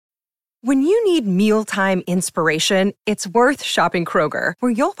When you need mealtime inspiration, it's worth shopping Kroger,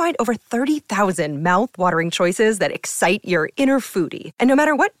 where you'll find over 30,000 mouth-watering choices that excite your inner foodie. And no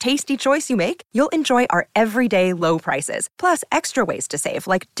matter what tasty choice you make, you'll enjoy our everyday low prices, plus extra ways to save,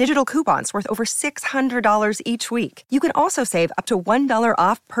 like digital coupons worth over $600 each week. You can also save up to $1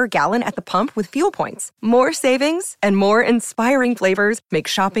 off per gallon at the pump with fuel points. More savings and more inspiring flavors make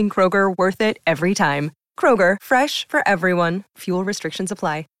shopping Kroger worth it every time. Kroger, fresh for everyone. Fuel restrictions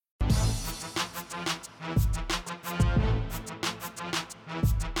apply.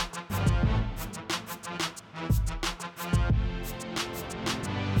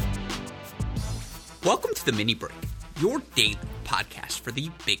 Welcome to the Mini Break, your daily podcast for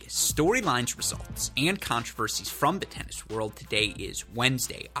the biggest storylines, results, and controversies from the tennis world. Today is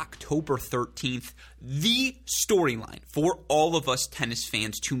Wednesday, October 13th, the storyline for all of us tennis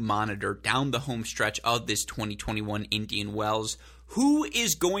fans to monitor down the home stretch of this 2021 Indian Wells. Who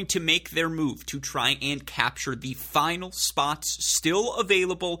is going to make their move to try and capture the final spots still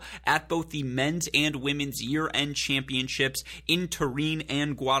available at both the men's and women's year-end championships in Turin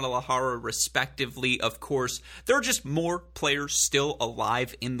and Guadalajara, respectively? Of course, there are just more players still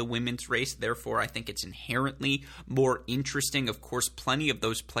alive in the women's race. Therefore, I think it's inherently more interesting. Of course, plenty of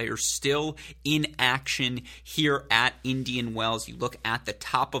those players still in action here at Indian Wells. You look at the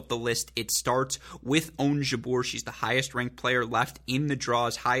top of the list, it starts with Ons Jabeur. She's the highest-ranked player left in the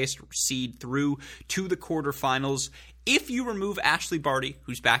draws, highest seed through to the quarterfinals. If you remove Ashley Barty,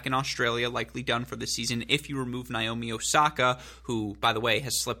 who's back in Australia, likely done for the season, if you remove Naomi Osaka, who, by the way,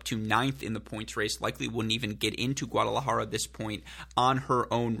 has slipped to 9th in the points race, likely wouldn't even get into Guadalajara at this point on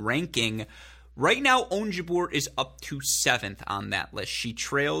her own ranking. Right now, Ons Jabeur is up to 7th on that list. She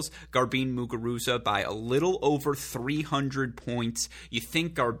trails Garbine Muguruza by a little over 300 points. You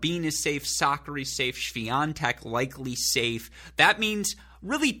think Garbine is safe, Sakkari safe, Swiatek likely safe. That means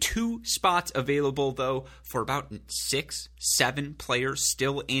really 2 spots available, though, for about 6-7 players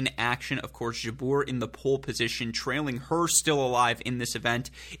still in action. Of course, Jabeur in the pole position, trailing her still alive in this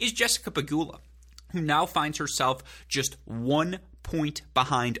event, is Jessica Pegula, who now finds herself just 1 point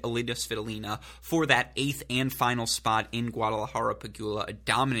behind Alina Svitolina for that 8th and final spot in Guadalajara. Pegula, a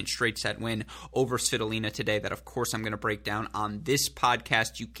dominant straight set win over Svitolina today that, of course, I'm going to break down on this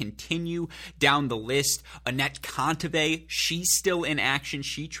podcast. You continue down the list. Anett Kontaveit, she's still in action.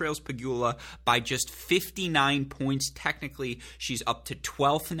 She trails Pegula by just 59 points. Technically, she's up to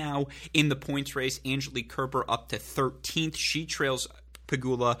 12th now in the points race. Angelique Kerber up to 13th. She trails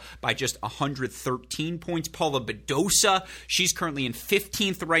Pegula by just 113 points. Paula Badosa, she's currently in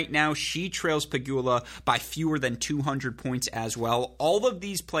 15th right now. She trails Pegula by fewer than 200 points as well. All of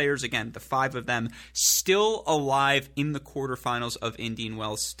these players, again, the 5 of them, still alive in the quarterfinals of Indian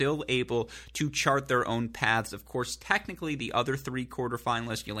Wells, still able to chart their own paths. Of course, technically, the other 3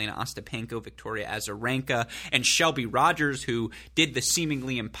 quarterfinalists, Yelena Ostapenko, Victoria Azarenka, and Shelby Rogers, who did the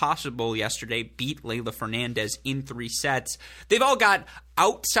seemingly impossible yesterday, beat Leylah Fernandez in 3 sets. They've all got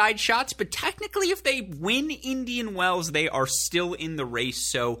outside shots, but technically if they win Indian Wells, they are still in the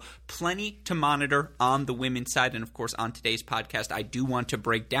race, so plenty to monitor on the women's side. And of course, on today's podcast, I do want to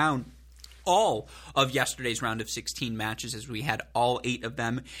break down all of yesterday's round of 16 matches, as we had all 8 of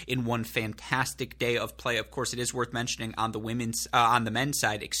them in one fantastic day of play. Of course, it is worth mentioning on the men's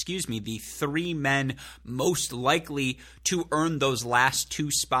side, the 3 men most likely to earn those last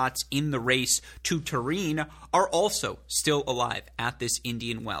 2 spots in the race to Turin are also still alive at this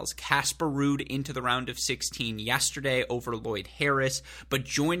Indian Wells. Casper Ruud into the round of 16 yesterday over Lloyd Harris, but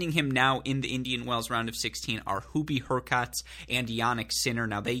joining him now in the Indian Wells round of 16 are Hubie Hurkacz and Jannik Sinner.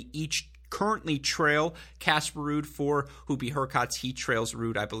 Now, they each currently trail Casper Ruud. For Hubie Hurkacz, he trails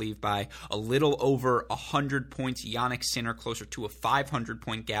Ruud, I believe, by a little over 100 points. Jannik Sinner closer to a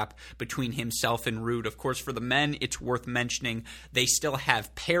 500-point gap between himself and Ruud. Of course, for the men, it's worth mentioning they still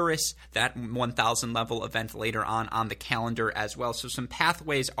have Paris, that 1,000 level event later on the calendar as well. So some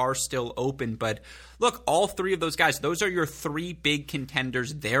pathways are still open, but look, all 3 of those guys, those are your 3 big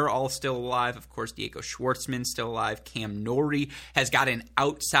contenders. They're all still alive. Of course, Diego Schwartzman still alive. Cam Norrie has got an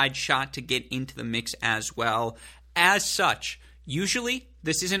outside shot to get into the mix as well. As such, usually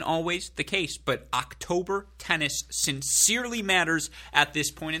this isn't always the case, but October tennis sincerely matters at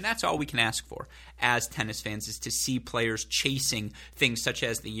this point, and that's all we can ask for as tennis fans, is to see players chasing things such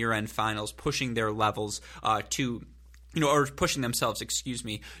as the year-end finals, pushing their levels to or pushing themselves,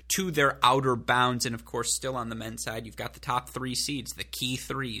 to their outer bounds. And of course, still on the men's side, you've got the top 3 seeds, the key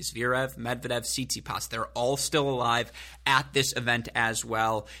threes, Zverev, Medvedev, Tsitsipas. They're all still alive at this event as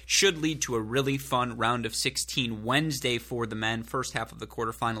well. Should lead to a really fun round of 16 Wednesday for the men, first half of the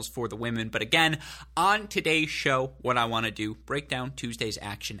quarterfinals for the women. But again, on today's show, what I want to do, break down Tuesday's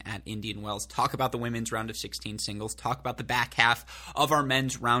action at Indian Wells, talk about the women's round of 16 singles, talk about the back half of our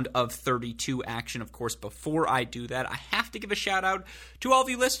men's round of 32 action. Of course, before I do that, I have to give a shout out to all of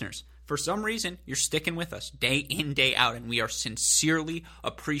you listeners. For some reason, you're sticking with us day in, day out, and we are sincerely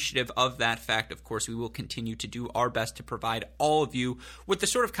appreciative of that fact. Of course, we will continue to do our best to provide all of you with the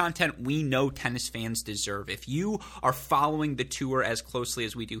sort of content we know tennis fans deserve. If you are following the tour as closely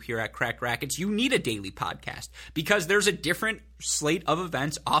as we do here at Cracked Racquets, you need a daily podcast because there's a different slate of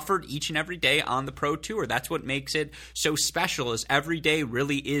events offered each and every day on the Pro Tour. That's what makes it so special, is every day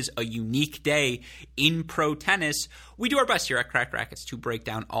really is a unique day in pro tennis. We do our best here at Cracked Racquets to break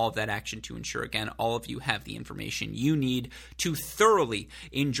down all of that action to ensure, again, all of you have the information you need to thoroughly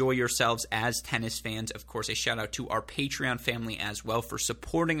enjoy yourselves as tennis fans. Of course, a shout out to our Patreon family as well for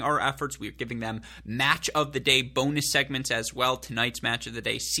supporting our efforts. We are giving them match of the day bonus segments as well. Tonight's match of the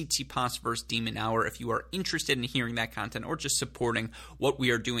day, Tsitsipas versus de Minaur. If you are interested in hearing that content or just supporting what we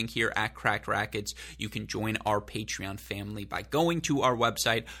are doing here at Cracked Racquets, you can join our Patreon family by going to our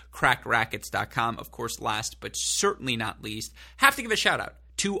website, crackedrackets.com. Of course, last but certainly not least, have to give a shout out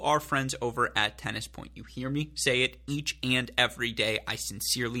to our friends over at Tennis Point. You hear me say it each and every day. I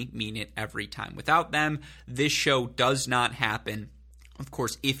sincerely mean it every time. Without them, this show does not happen. Of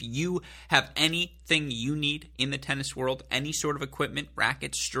course, if you have anything you need in the tennis world, any sort of equipment,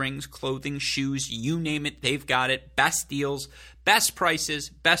 rackets, strings, clothing, shoes, you name it, they've got it. Best deals, best prices,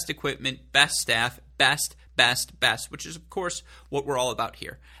 best equipment, best staff, best, which is, of course, what we're all about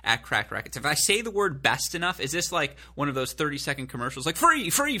here at Cracked Racquets. If I say the word best enough, is this like one of those 30-second commercials, like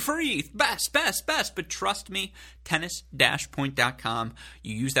free, best? But trust me, tennis-point.com,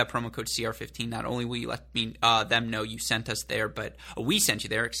 you use that promo code CR15, not only will you let them know you sent us there, but we sent you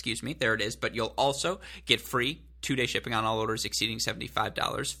there, there it is, but you'll also get free 2-day shipping on all orders exceeding $75,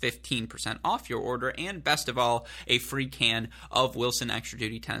 15% off your order, and best of all, a free can of Wilson Extra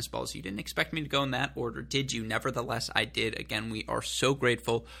Duty tennis balls. You didn't expect me to go in that order, did you? Nevertheless, I did. Again, we are so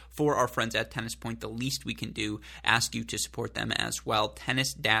grateful for our friends at Tennis Point. The least we can do, ask you to support them as well.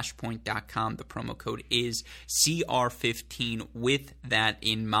 Tennis-point.com. The promo code is CR15 with that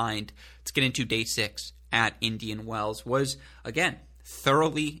in mind. Let's get into day 6 at Indian Wells. Was, again,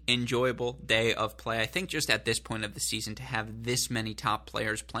 thoroughly enjoyable day of play. I think just at this point of the season to have this many top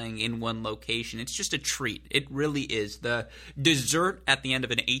players playing in one location, it's just a treat. It really is the dessert at the end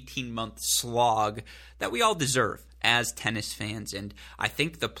of an 18-month slog that we all deserve as tennis fans. And I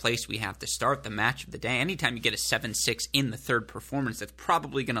think the place we have to start, the match of the day, anytime you get a 7-6 in the third performance, that's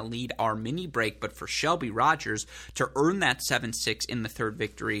probably going to lead our mini break. But for Shelby Rogers to earn that 7-6 in the third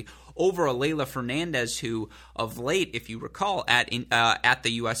victory over a Leylah Fernandez who, of late, if you recall, at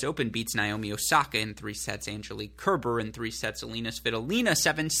the U.S. Open beats Naomi Osaka in 3 sets, Angelique Kerber in 3 sets, Alina Svitolina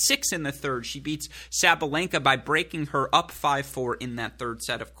 7-6 in the third. She beats Sabalenka by breaking her up 5-4 in that third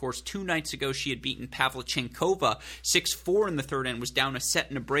set. Of course, 2 nights ago she had beaten Pavlyuchenkova 6-4 in the third and was down a set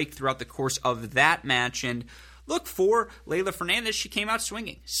and a break throughout the course of that match. And look, for Leylah Fernandez, she came out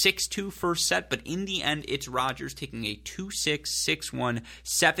swinging. 6-2 first set, but in the end, it's Rogers taking a 2-6, 6-1,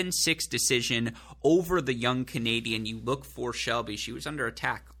 7-6 decision over the young Canadian. You look for Shelby. She was under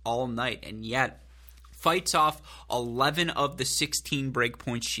attack all night, and yet fights off 11 of the 16 break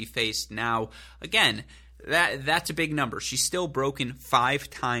points she faced. Now, again, that's a big number. She's still broken 5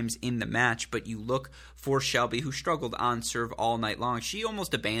 times in the match, but you look for Shelby, who struggled on serve all night long. She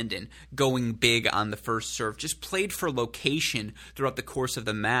almost abandoned going big on the first serve, just played for location throughout the course of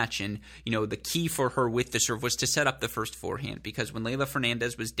the match. And, the key for her with the serve was to set up the first forehand, because when Leylah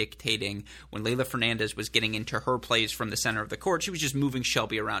Fernandez was dictating, when Leylah Fernandez was getting into her plays from the center of the court, she was just moving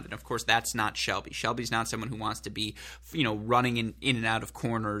Shelby around. And, of course, that's not Shelby. Shelby's not someone who wants to be, running in and out of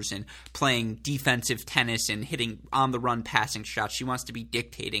corners and playing defensive tennis and hitting on-the-run passing shots. She wants to be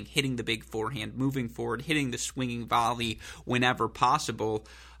dictating, hitting the big forehand, moving forward, hitting the swinging volley whenever possible.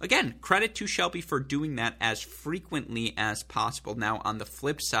 Again, credit to Shelby for doing that as frequently as possible. Now, on the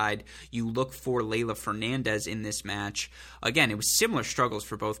flip side, you look for Leylah Fernandez in this match. Again, it was similar struggles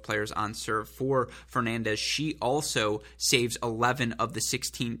for both players on serve. For Fernandez, she also saves 11 of the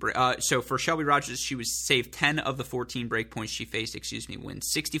 16 so for Shelby Rogers, she was saved 10 of the 14 break points she faced,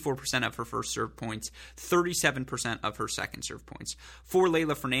 wins 64% of her first serve points, 37% of her second serve points. For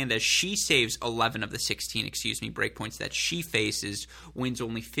Leylah Fernandez, she saves 11 of the 16 break points that she faces, wins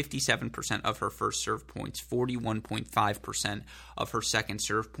only 57% of her first serve points, 41.5% of her second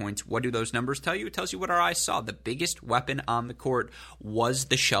serve points. What do those numbers tell you? It tells you what our eyes saw. The biggest weapon on the court was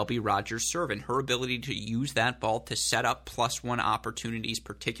the Shelby Rogers serve, and her ability to use that ball to set up +1 opportunities,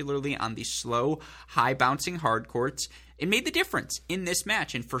 particularly on the slow, high-bouncing hard courts. It made the difference in this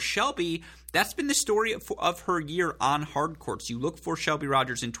match. And for Shelby, that's been the story of her year on hard courts. You look for Shelby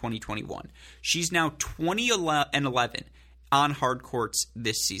Rogers in 2021. She's now 20-11 on hard courts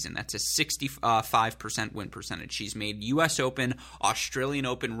this season. That's a 65% win percentage. She's made U.S. Open, Australian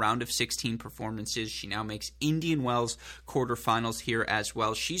Open round of 16 performances. She now makes Indian Wells quarterfinals here as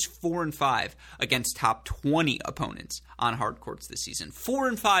well. She's 4-5 against top 20 opponents on hard courts this season.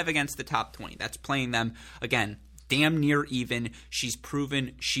 4-5 against the top 20. That's playing them, again, damn near even. She's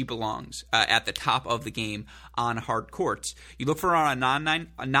proven she belongs at the top of the game on hard courts. You look for her on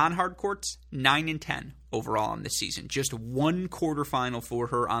non-hard courts, 9-10 overall on this season. Just 1 quarterfinal for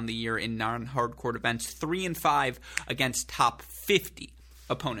her on the year in non-hard court events, 3-5 against top 50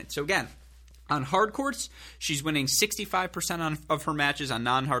 opponents. So again, on hard courts, she's winning 65% of her matches. On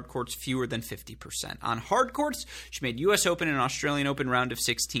non-hard courts, fewer than 50%. On hard courts, she made U.S. Open and Australian Open round of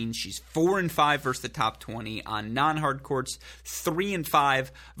 16. She's 4-5 versus the top 20. On non-hard courts,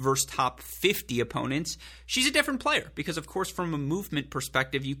 3-5 versus top 50 opponents. She's a different player because, of course, from a movement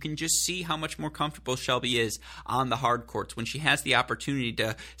perspective, you can just see how much more comfortable Shelby is on the hard courts when she has the opportunity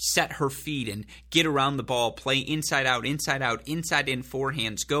to set her feet and get around the ball, play inside out, inside in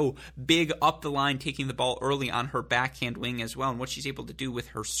forehands, go big up the line, taking the ball early on her backhand wing as well, and what she's able to do with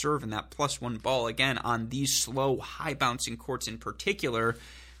her serve and that +1 ball, again, on these slow, high-bouncing courts in particular.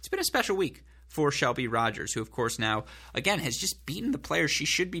 It's been a special week for Shelby Rogers, who, of course, now, again, has just beaten the players she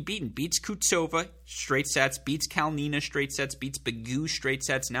should be beaten. Beats Kutsova straight sets, beats Kalnina straight sets, beats Begu straight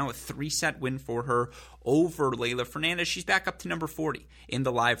sets. Now a 3-set win for her over Leylah Fernandez. She's back up to number 40 in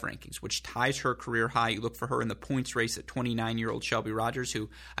the live rankings, which ties her career high. You look for her in the points race at 29-year-old Shelby Rogers, who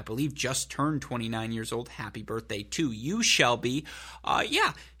I believe just turned 29 years old. Happy birthday to you, Shelby.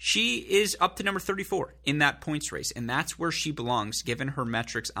 She is up to number 34 in that points race, and that's where she belongs, given her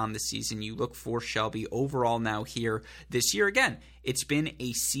metrics on the season. You look for Shelby overall now here this year. Again, it's been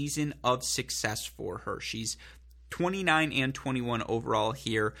a season of success for her. She's 29 and 21 overall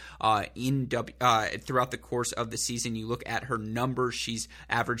here throughout the course of the season. You look at her numbers, she's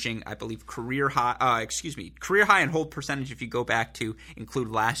averaging, I believe, career high in hold percentage if you go back to include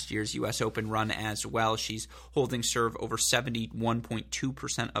last year's U.S. Open run as well. She's holding serve over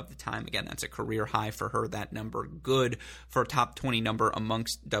 71.2% of the time. Again, that's a career high for her. That number good for a top 20 number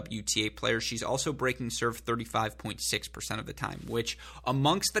amongst WTA players. She's also breaking serve 35.6% of the time, which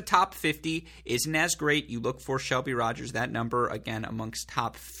amongst the top 50 isn't as great. You look for Shelby Rogers, that number, again, amongst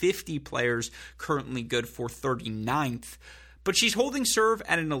top 50 players, currently good for 39th. But she's holding serve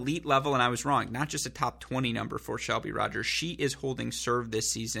at an elite level, and I was wrong. Not just a top 20 number for Shelby Rogers. She is holding serve this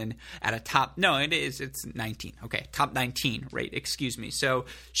season at a top – no, it's 19. Okay, top 19 rate, excuse me. So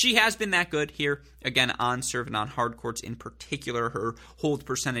she has been that good here, again, on serve and on hard courts in particular. Her hold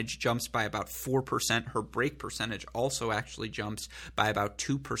percentage jumps by about 4%. Her break percentage also actually jumps by about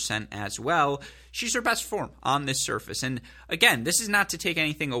 2% as well. She's her best form on this surface. And again, this is not to take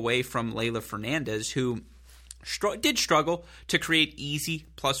anything away from Leylah Fernandez, who – did struggle to create easy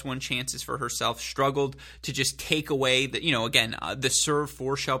 +1 chances for herself, struggled to just take away the serve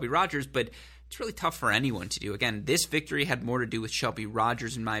for Shelby Rogers, but it's really tough for anyone to do. Again, this victory had more to do with Shelby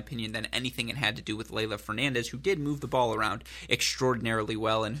Rogers, in my opinion, than anything it had to do with Leylah Fernandez, who did move the ball around extraordinarily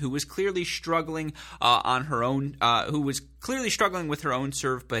well and who was clearly struggling with her own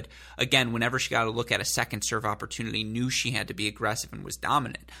serve. But again, whenever she got a look at a second serve opportunity, knew she had to be aggressive and was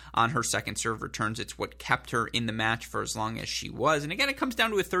dominant on her second serve returns. It's what kept her in the match for as long as she was. And again, it comes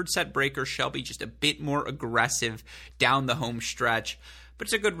down to a third set breaker. Shelby just a bit more aggressive down the home stretch. But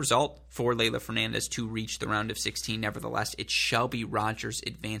it's a good result for Leylah Fernandez to reach the round of 16. Nevertheless, it's Shelby Rogers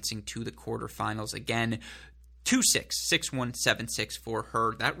advancing to the quarterfinals again. 2-6, 6-1, 7-6 for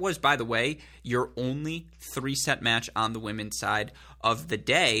her. That was, by the way, your only 3-set match on the women's side of the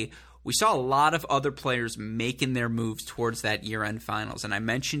day. We saw a lot of other players making their moves towards that year-end finals, and I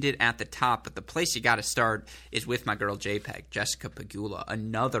mentioned it at the top, but the place you got to start is with my girl JPEG, Jessica Pegula,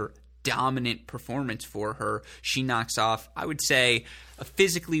 another dominant performance for her. She knocks off, I would say,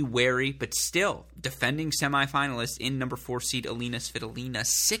 physically wary, but still defending semifinalist in number 4 seed Alina Svitolina,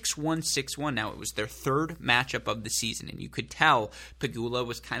 6-1, 6-1. Now, it was their third matchup of the season, and you could tell Pegula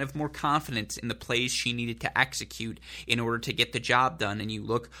was kind of more confident in the plays she needed to execute in order to get the job done. And you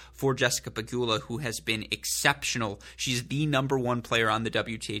look for Jessica Pegula, who has been exceptional. She's the number 1 player on the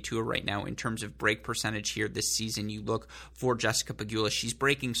WTA Tour right now in terms of break percentage here this season. You look for Jessica Pegula. She's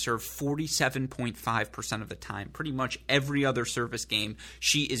breaking serve 47.5% of the time. Pretty much every other service game,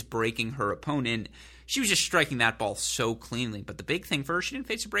 she is breaking her opponent. She was just striking that ball so cleanly. But the big thing for her, she didn't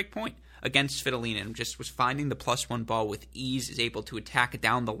face a break point against Svitolina and just was finding the +1 ball with ease, is able to attack it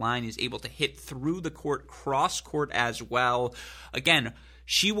down the line, is able to hit through the court, cross court as well. Again,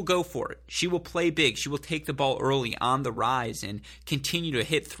 she will go for it. She will play big. She will take the ball early on the rise and continue to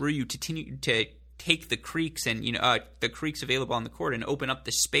hit through you, continue to take the creeks and the creeks available on the court and open up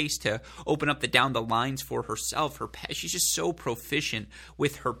the space to open up the down the lines for herself. She's just so proficient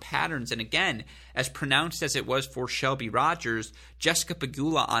with her patterns. And again, as pronounced as it was for Shelby Rogers, Jessica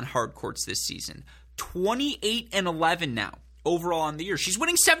Pegula on hard courts this season, 28-11 now. Overall on the year, she's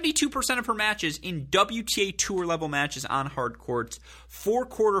winning 72% of her matches in WTA Tour level matches on hard courts. 5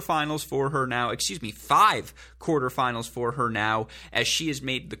 quarterfinals for her now, as she has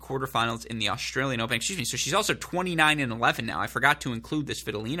made the quarterfinals in the Australian Open. So she's also 29-11 now. I forgot to include this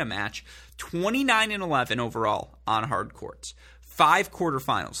Svitolina match. 29-11 overall on hard courts. 5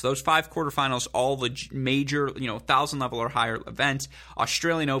 quarterfinals. Those 5 quarterfinals, all the major, 1,000 level or higher events.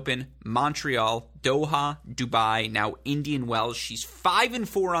 Australian Open, Montreal, Doha, Dubai, now Indian Wells. She's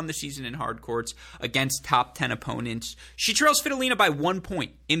 5-4 on the season in hard courts against top 10 opponents. She trails Svitolina by 1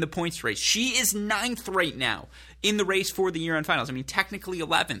 point in the points race. She is 9th right now in the race for the year-end finals. I mean, technically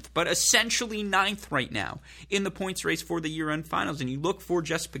 11th, but essentially 9th right now in the points race for the year-end finals. And you look for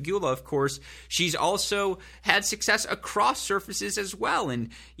Jess Pegula, of course. She's also had success across surfaces as well. And,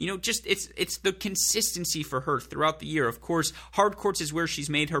 it's the consistency for her throughout the year. Of course, hard courts is where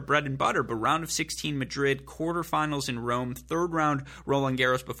she's made her bread and butter, but round of 16 Madrid, quarterfinals in Rome, 3rd round Roland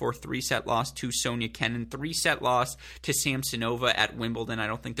Garros before 3-set loss to Sonia Kenin, 3-set loss to Samsonova at Wimbledon. I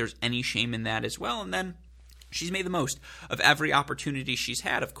don't think there's any shame in that as well. And then she's made the most of every opportunity she's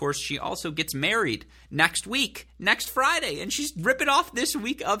had. Of course, she also gets married next Friday, and she's ripping off this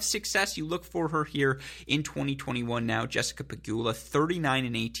week of success. You look for her here in 2021 now. Jessica Pegula,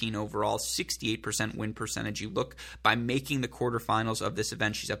 39-18 overall, 68% win percentage. You look by making the quarterfinals of this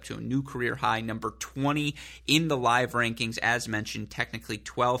event, she's up to a new career high, number 20 in the live rankings. As mentioned, technically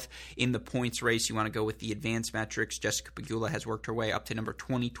 12th in the points race. You want to go with the advanced metrics. Jessica Pegula has worked her way up to number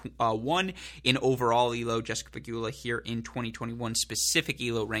 21 in overall ELO. Jessica Pegula here in 2021 specific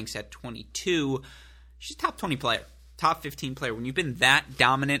ELO ranks at 22. She's a top 20 player, top 15 player. When you've been that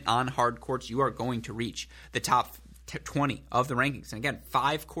dominant on hard courts, you are going to reach the top 20 of the rankings. And again,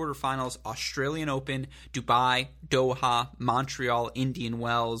 5 quarterfinals, Australian Open, Dubai, Doha, Montreal, Indian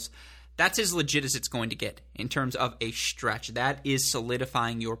Wells. That's as legit as it's going to get in terms of a stretch. That is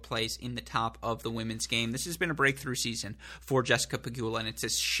solidifying your place in the top of the women's game. This has been a breakthrough season for Jessica Pegula, and it's a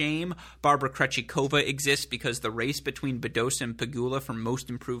shame Barbara Krejcikova exists, because the race between Badosa and Pegula for most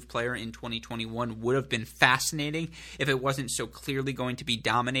improved player in 2021 would have been fascinating if it wasn't so clearly going to be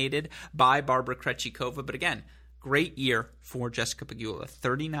dominated by Barbara Krejcikova. But again, great year for Jessica Pegula,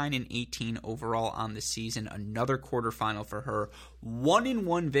 39-18 overall on the season. Another quarterfinal for her,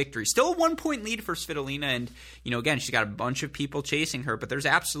 1-1 victory. Still a 1-point lead for Svitolina, and again, she's got a bunch of people chasing her, but there's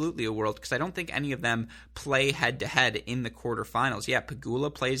absolutely a world, because I don't think any of them play head-to-head in the quarterfinals. Yeah,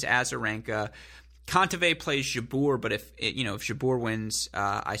 Pegula plays Azarenka. Kontaveit plays Jabeur, but if Jabeur wins,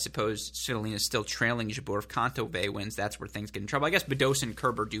 I suppose Svitolina is still trailing Jabeur. If Kontaveit wins, that's where things get in trouble. I guess Badosa and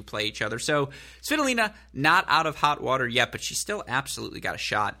Kerber do play each other. So Svitolina not out of hot water yet, but she's still absolutely got a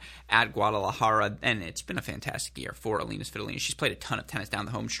shot at Guadalajara, and it's been a fantastic year for Alina Svitolina. She's played a ton of tennis down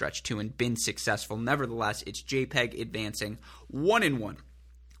the home stretch too and been successful. Nevertheless, it's JPEG advancing 1-1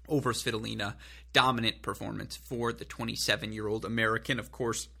 over Svitolina. Dominant performance for the 27-year-old American. Of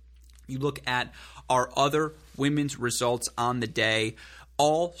course, you look at our other women's results on the day,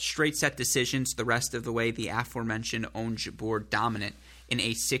 all straight set decisions the rest of the way. The aforementioned Ons Jabeur dominant in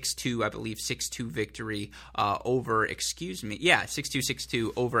a 6-2 victory over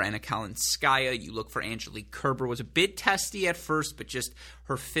 6-2 over Anna Kalinskaya. You look for Angelique Kerber. Was a bit testy at first, but just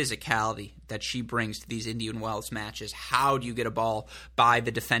her physicality that she brings to these Indian Wells matches. How do you get a ball by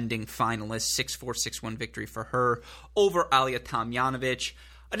the defending finalist? 6-4, 6-1 victory for her over Alia Tomljanovic.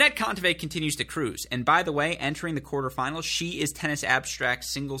 Anett Kontaveit continues to cruise, and by the way, entering the quarterfinals, she is Tennis Abstract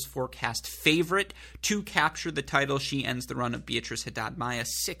singles forecast favorite to capture the title. She ends the run of Beatriz Haddad Maia,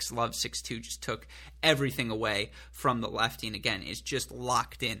 6-love, 6-2, just took everything away from the lefty, and again, is just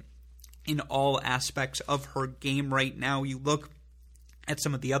locked in all aspects of her game right now. You look at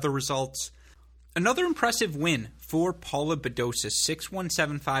some of the other results. Another impressive win for Paula Badosa, 6-1,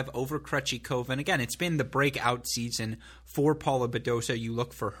 7-5 over Krejcikova. And again, it's been the breakout season for Paula Badosa. You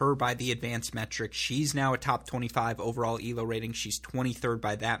look for her by the advanced metric. She's now a top 25 overall ELO rating. She's 23rd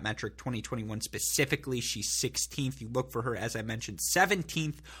by that metric. 2021 specifically, she's 16th. You look for her, as I mentioned,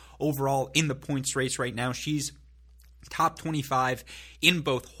 17th overall in the points race right now. She's top 25 in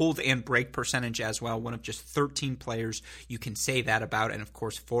both hold and break percentage as well. One of just 13 players you can say that about. And of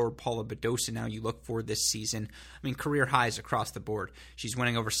course, for Paula Badosa now, you look for this season, I mean, career highs across the board. She's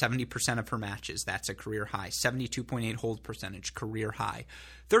winning over 70% of her matches. That's a career high. 72.8 hold percentage, career high.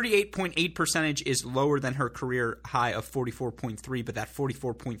 38.8 percentage is lower than her career high of 44.3, but that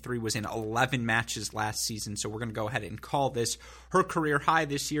 44.3 was in 11 matches last season. So we're going to go ahead and call this her career high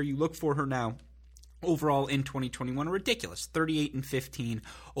this year. You look for her now overall in 2021, a ridiculous 38-15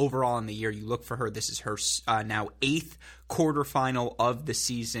 overall in the year. You look for her. This is her now 8th quarterfinal of the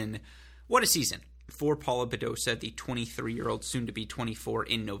season. What a season for Paula Badosa. The 23-year-old, soon to be 24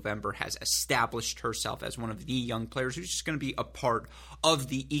 in November, has established herself as one of the young players who's just going to be a part of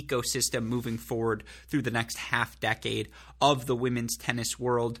the ecosystem moving forward through the next half decade of the women's tennis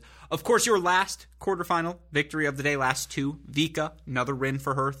world. Of course, your last quarterfinal victory of the day, last two. Vika, another win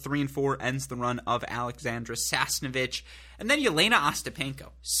for her. 3-4 ends the run of Alexandra Sasnovich. And then Jelena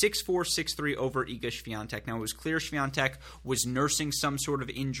Ostapenko, 6-4, 6-3 over Iga Swiatek. Now, it was clear Swiatek was nursing some sort of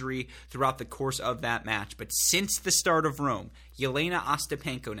injury throughout the course of that match. But since the start of Rome, Jelena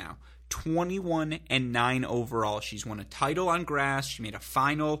Ostapenko now 21-9 overall. She's won a title on grass. She made a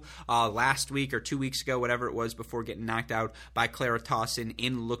final last week or 2 weeks ago, whatever it was, before getting knocked out by Clara Tauson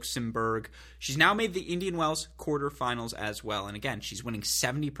in Luxembourg. She's now made the Indian Wells quarterfinals as well. And again, she's winning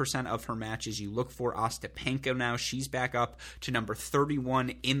 70% of her matches. You look for Ostapenko now. She's back up to number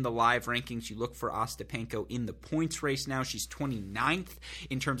 31 in the live rankings. You look for Ostapenko in the points race now. She's 29th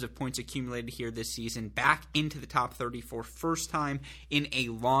in terms of points accumulated here this season. Back into the top 30 for first time in a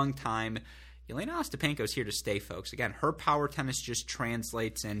long time. Jelena Ostapenko is here to stay, folks. Again, her power tennis just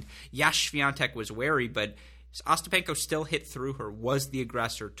translates, and yes, Swiatek was wary, but Ostapenko still hit through her, was the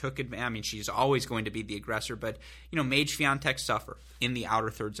aggressor, took advantage. I mean, she's always going to be the aggressor, but, made Swiatek suffer in the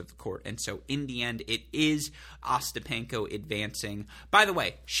outer thirds of the court. And so, in the end, it is Ostapenko advancing. By the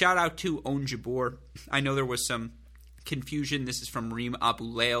way, shout out to Ons Jabeur. I know there was some confusion. This is from Reem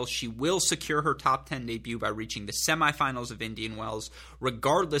Abulail. She will secure her top 10 debut by reaching the semifinals of Indian Wells,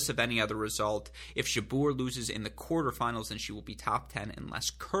 regardless of any other result. If Jabeur loses in the quarterfinals, then she will be top 10 unless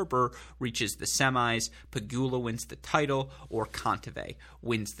Kerber reaches the semis, Pegula wins the title, or Kontaveit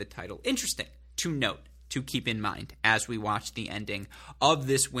wins the title. Interesting to note, to keep in mind as we watch the ending of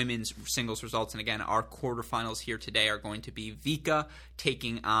this women's singles results. And again, our quarterfinals here today are going to be Vika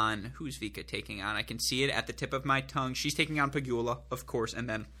taking on, who's Vika taking on? I can see it at the tip of my tongue. She's taking on Pegula, of course, and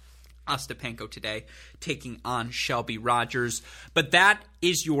then Ostapenko today taking on Shelby Rogers. But that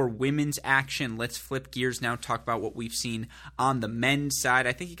is your women's action. Let's flip gears now, talk about what we've seen on the men's side.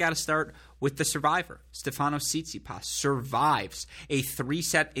 I think you got to start with the survivor. Stefanos Tsitsipas survives a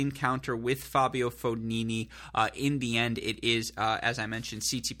 3-set encounter with Fabio Fognini. In the end, it is, as I mentioned,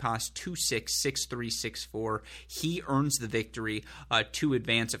 Tsitsipas 2-6, 6-3, 6-4. He earns the victory to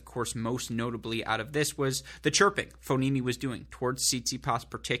advance. Of course, most notably out of this was the chirping Fognini was doing towards Tsitsipas,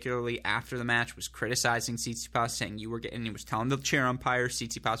 particularly after the match, was criticizing Tsitsipas, saying he was telling the chair umpire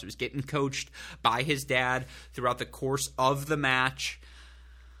Tsitsipas was getting coached by his dad throughout the course of the match.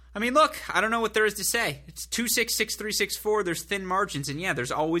 I mean, look, I don't know what there is to say. It's 2-6, 6-3, 6-4. There's thin margins, and yeah, there's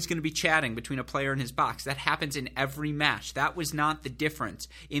always going to be chatting between a player and his box. That happens in every match. That was not the difference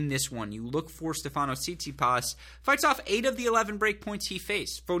in this one. You look for Stefanos Tsitsipas, fights off 8 of the 11 break points he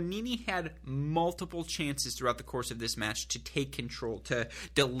faced. Fognini had multiple chances throughout the course of this match to take control, to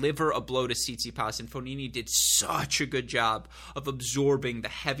deliver a blow to Tsitsipas, and Fognini did such a good job of absorbing the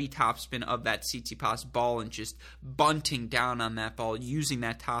heavy topspin of that Tsitsipas ball and just bunting down on that ball, using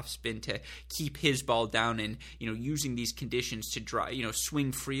that top spin to keep his ball down, and using these conditions to drive,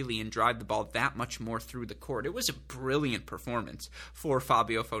 swing freely and drive the ball that much more through the court. It was a brilliant performance for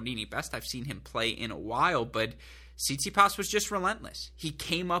Fabio Fognini, best I've seen him play in a while. But Tsitsipas was just relentless. He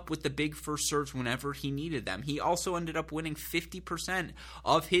came up with the big first serves whenever he needed them. He also ended up winning 50%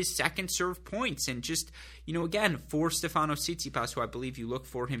 of his second serve points, and just, again, for Stefanos Tsitsipas, who I believe you look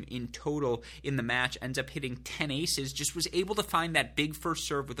for him in total in the match, ends up hitting 10 aces, just was able to find that big first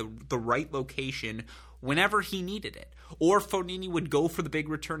serve with the right location whenever he needed it. Or Fognini would go for the big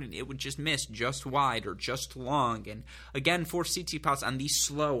return and it would just miss just wide or just long. And again, for Tsitsipas on these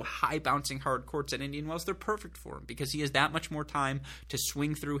slow, high-bouncing hard courts at Indian Wells, they're perfect for him because he has that much more time to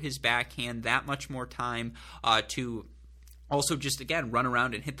swing through his backhand, that much more time to also just, again, run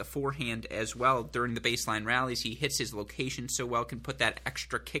around and hit the forehand as well during the baseline rallies. He hits his location so well, can put that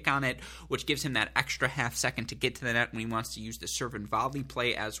extra kick on it, which gives him that extra half second to get to the net when he wants to use the serve and volley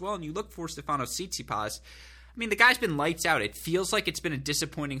play as well. And you look for Stefanos Tsitsipas, the guy's been lights out. It feels like it's been a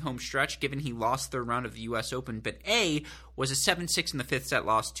disappointing home stretch given he lost third round of the U.S. Open, but A, was a 7-6 in the fifth set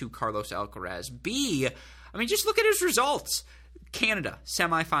loss to Carlos Alcaraz. B, just look at his results. Canada,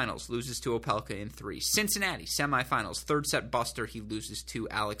 semifinals, loses to Opelka in 3. Cincinnati, semifinals, third set buster, he loses to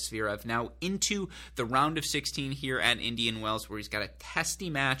Alex Zverev. Now into the round of 16 here at Indian Wells, where he's got a testy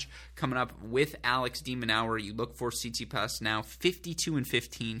match coming up with Alex de Minaur. You look for Tsitsipas now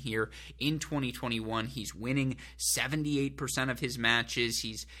 52-15 here in 2021. He's winning 78% of his matches.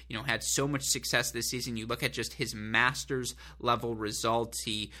 He's had so much success this season. You look at just his Masters level results.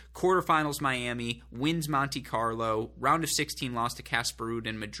 He quarterfinals Miami, wins Monte Carlo, round of 16 lost to Casper Ruud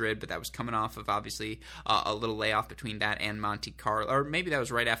in Madrid, but that was coming off of obviously a little layoff between that and Monte Carlo, or maybe that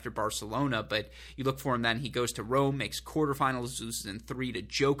was right after Barcelona, but you look for him then. He goes to Rome, makes quarterfinals, loses in 3 to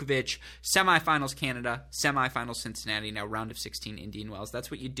Djokovic, semifinals Canada, semifinals Cincinnati, now round of 16 Indian Wells.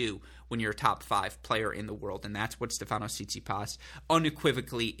 That's what you do when you're a top 5 player in the world, and that's what Stefanos Tsitsipas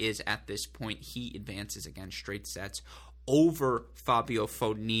unequivocally is at this point. He advances again straight sets over Fabio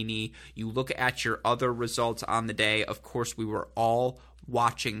Fognini. You look at your other results on the day. Of course, we were all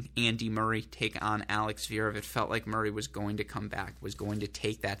watching Andy Murray take on Alex Zverev. It felt like Murray was going to come back, was going to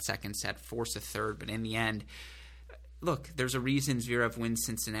take that second set, force a third, but in the end, look, there's a reason Zverev wins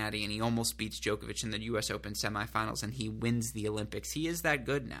Cincinnati and he almost beats Djokovic in the U.S. Open semifinals and he wins the Olympics. He is that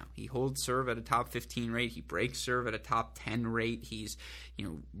good now. He holds serve at a top 15 rate. He breaks serve at a top 10 rate. He's,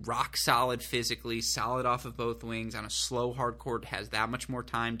 rock solid physically, solid off of both wings on a slow hard court, has that much more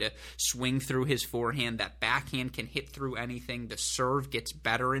time to swing through his forehand. That backhand can hit through anything. The serve gets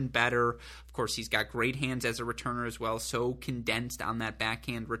better and better. Of course, he's got great hands as a returner as well, so condensed on that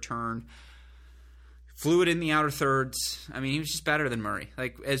backhand return. Fluid in the outer thirds. He was just better than Murray.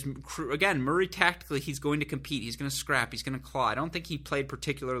 Murray tactically, he's going to compete. He's going to scrap. He's going to claw. I don't think he played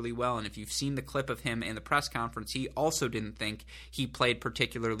particularly well, and if you've seen the clip of him in the press conference, he also didn't think he played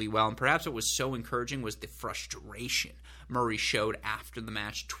particularly well, and perhaps what was so encouraging was the frustration Murray showed after the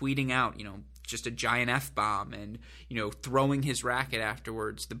match, tweeting out, just a giant F-bomb and, throwing his racket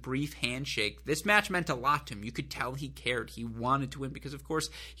afterwards, the brief handshake. This match meant a lot to him. You could tell he cared. He wanted to win because, of course,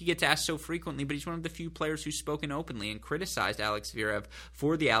 he gets asked so frequently, but he's one of the few players who's spoken openly and criticized Alex Zverev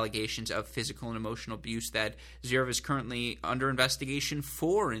for the allegations of physical and emotional abuse that Zverev is currently under investigation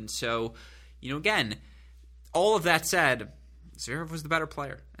for. And so, again, all of that said, Zverev was the better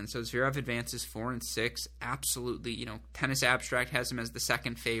player, and so Zverev advances 4-6. Absolutely, Tennis Abstract has him as the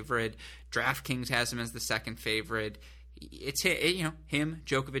second favorite. DraftKings has him as the second favorite. It's him,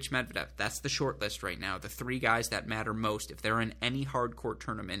 Djokovic, Medvedev. That's the short list right now. The 3 guys that matter most. If they're in any hard court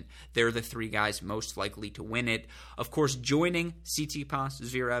tournament, they're the 3 guys most likely to win it. Of course, joining Tsitsipas,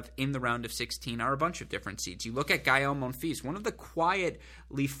 Zverev in the round of 16 are a bunch of different seeds. You look at Gael Monfils, one of the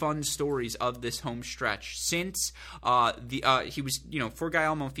quietly fun stories of this home stretch since he was, for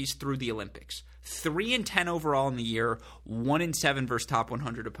Gael Monfils through the Olympics. 3-10 overall in the year, 1-7 versus top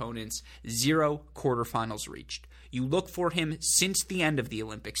 100 opponents, 0 quarterfinals reached. You look for him since the end of the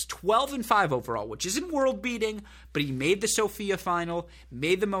Olympics, 12-5 overall, which isn't world-beating, but he made the Sofia final,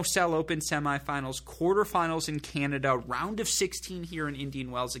 made the Moselle Open semifinals, quarterfinals in Canada, round of 16 here in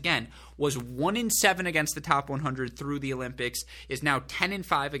Indian Wells. Again, was 1-7 against the top 100 through the Olympics, is now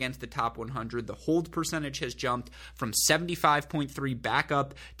 10-5 against the top 100. The hold percentage has jumped from 75.3 back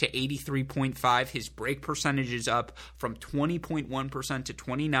up to 83.5. His break percentage is up from 20.1% to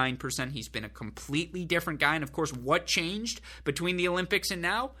 29%. He's been a completely different guy, and of course, what changed between the Olympics and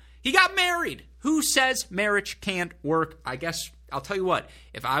now? He got married. Who says marriage can't work? I guess I'll tell you what.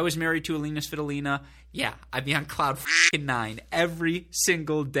 If I was married to Alina Svitolina, yeah, I'd be on cloud 9 every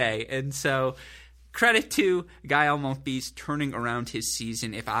single day. And so credit to Gael Monfils turning around his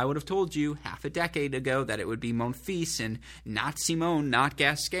season. If I would have told you half a decade ago that it would be Monfils and not Simon, not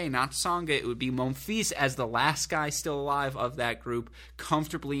Gasquet, not Tsonga, it would be Monfils as the last guy still alive of that group,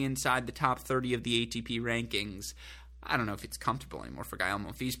 comfortably inside the top 30 of the ATP rankings. I don't know if it's comfortable anymore for Gael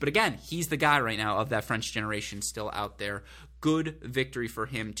Monfils, but again, he's the guy right now of that French generation still out there. Good victory for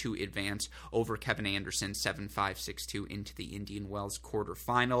him to advance over Kevin Anderson 7-5, 6-2 into the Indian Wells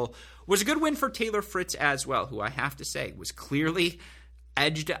quarterfinal. Was a good win for Taylor Fritz as well, who I have to say was clearly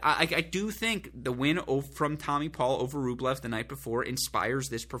edged. I do think the win from Tommy Paul over Rublev the night before inspires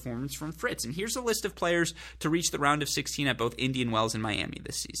this performance from Fritz. And here's a list of players to reach the round of 16 at both Indian Wells and Miami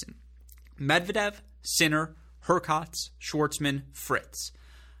this season. Medvedev, Sinner, Hurkacz, Schwartzman, Fritz.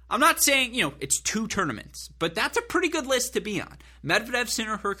 I'm not saying, it's 2 tournaments, but that's a pretty good list to be on. Medvedev,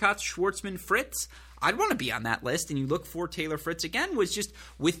 Sinner, Hurkacz, Schwartzman, Fritz. I'd want to be on that list, and you look for Taylor Fritz again, was just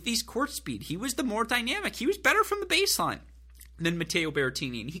with these court speed. He was the more dynamic. He was better from the baseline than Matteo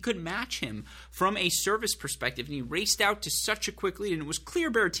Berrettini, and he could match him from a service perspective, and he raced out to such a quick lead, and it was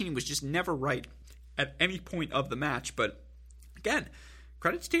clear Berrettini was just never right at any point of the match. But again,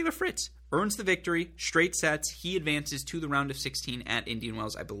 credit to Taylor Fritz. Earns the victory, straight sets. He advances to the round of 16 at Indian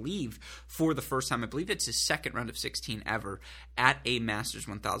Wells, I believe, for the first time. I believe it's his second round of 16 ever at a Masters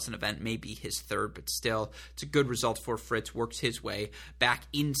 1000 event, maybe his third, but still, it's a good result for Fritz. Works his way back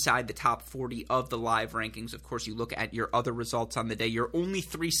inside the top 40 of the live rankings. Of course, you look at your other results on the day. Your only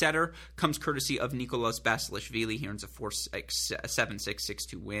 3-setter comes courtesy of Nicolas Basilashvili. He earns a 7-6,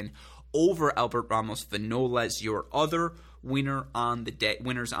 6-2 win over Albert Ramos Vinolas. Your other winners on the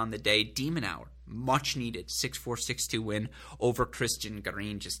day, De Minaur, much needed 6-4, 6-2 win over Christian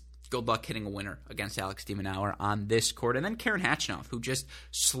Garin. Just good luck hitting a winner against Alex De Minaur on this court. And then Karen Khachanov, who just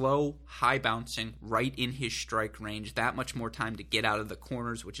slow, high bouncing, right in his strike range. That much more time to get out of the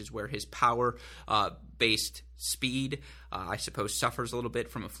corners, which is where his power based speed, I suppose, suffers a little bit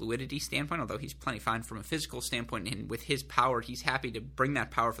from a fluidity standpoint, although he's plenty fine from a physical standpoint. And with his power, he's happy to bring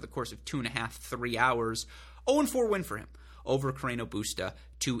that power for the course of 2.5, 3 hours. 0-4 win for him over Carreno Busta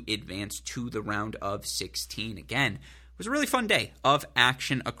to advance to the round of 16. Again, it was a really fun day of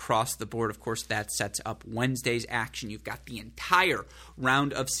action across the board. Of course, that sets up Wednesday's action. You've got the entire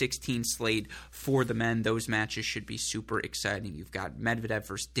round of 16 slate for the men. Those matches should be super exciting. You've got Medvedev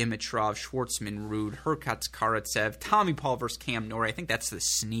versus Dimitrov, Schwartzman, Ruud, Hurkacz, Karatsev, Tommy Paul versus Cam Norrie. I think that's the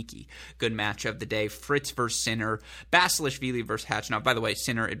sneaky good match of the day. Fritz versus Sinner, Basilashvili versus Khachanov. By the way,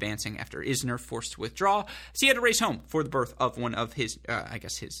 Sinner advancing after Isner forced to withdraw. So he had to race home for the birth of one of his,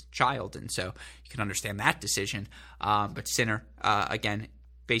 his child, and so you can understand that decision. But Sinner, again,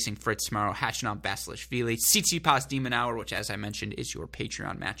 facing Fritz tomorrow, Khachanov, Basilashvili, Tsitsipas, De Minaur, which, as I mentioned, is your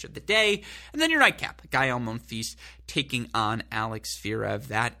Patreon match of the day. And then your nightcap, Gael Monfils taking on Alex Zverev.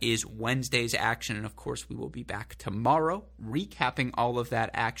 That is Wednesday's action. And, of course, we will be back tomorrow recapping all of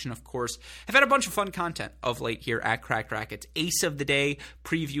that action. Of course, I've had a bunch of fun content of late here at Cracked Racquets. Ace of the Day,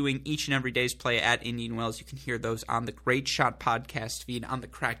 previewing each and every day's play at Indian Wells. You can hear those on the Great Shot podcast feed, on the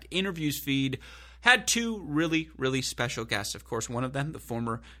Cracked Interviews feed. Had 2 really, really special guests. Of course, one of them, the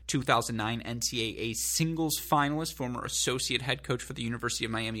former 2009 NCAA singles finalist, former associate head coach for the University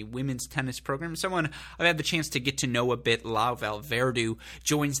of Miami women's tennis program. Someone I've had the chance to get to know a bit, Lau Valverde,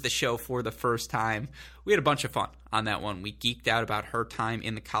 joins the show for the first time. We had a bunch of fun on that one. We geeked out about her time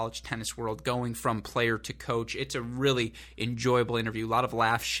in the college tennis world, going from player to coach. It's a really enjoyable interview. A lot of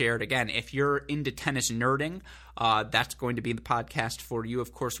laughs shared. Again, if you're into tennis nerding, that's going to be the podcast for you.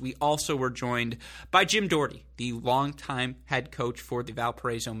 Of course, we also were joined by Jim Doherty, the longtime head coach for the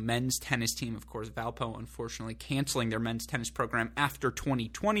Valparaiso men's tennis team. Of course, Valpo unfortunately canceling their men's tennis program after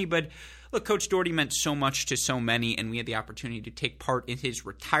 2020. But look, Coach Doherty meant so much to so many, and we had the opportunity to take part in his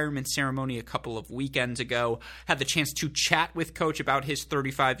retirement ceremony a couple of weekends ago. Had the chance to chat with Coach about his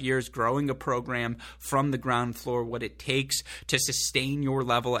 35 years growing a program from the ground floor, what it takes to sustain your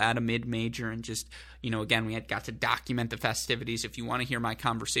level at a mid-major, and just, again, we got to document the festivities. If you want to hear my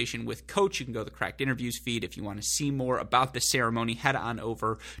conversation with Coach, you can go to the Cracked Interviews feed. If you want to see more about the ceremony, head on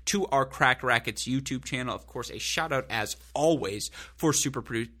over to our Cracked Racquets YouTube channel. Of course, a shout-out, as always, for super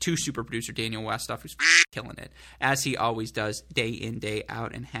producer Daniel Westoff, who's killing it, as he always does, day in, day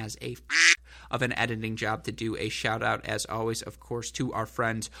out, and has a of an editing job to do. A shout-out, as always, of course, to our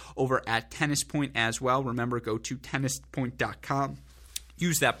friends over at Tennis Point as well. Remember, go to tennispoint.com.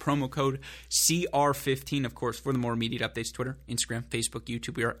 Use that promo code CR15, of course, for the more immediate updates. Twitter, Instagram, Facebook,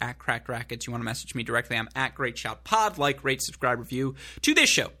 YouTube. We are at Cracked Racquets. You want to message me directly, I'm at Great Shot Pod. Like, rate, subscribe, review to this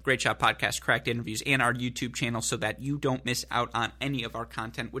show, Great Shot Podcast, Cracked Interviews, and our YouTube channel, so that you don't miss out on any of our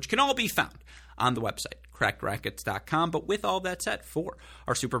content, which can all be found on the website, crackedrackets.com. But with all that said, for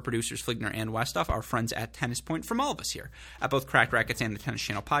our super producers, Fligner and Westhoff, our friends at Tennis Point, from all of us here at both Cracked Rackets and the Tennis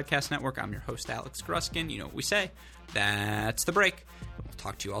Channel Podcast Network, I'm your host, Alex Gruskin. You know what we say. That's the break. We'll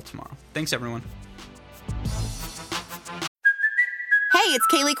talk to you all tomorrow. Thanks, everyone. Hey, it's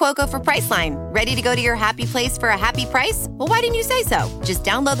Kaylee Cuoco for Priceline. Ready to go to your happy place for a happy price? Well, why didn't you say so? Just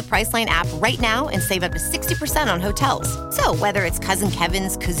download the Priceline app right now and save up to 60% on hotels. So whether it's Cousin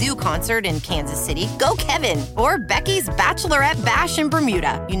Kevin's Kazoo Concert in Kansas City, go Kevin, or Becky's Bachelorette Bash in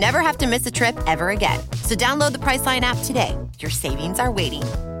Bermuda, you never have to miss a trip ever again. So download the Priceline app today. Your savings are waiting.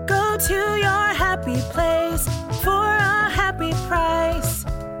 Go to your happy place for a happy price.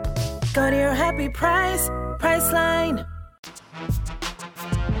 Go to your happy price, Priceline.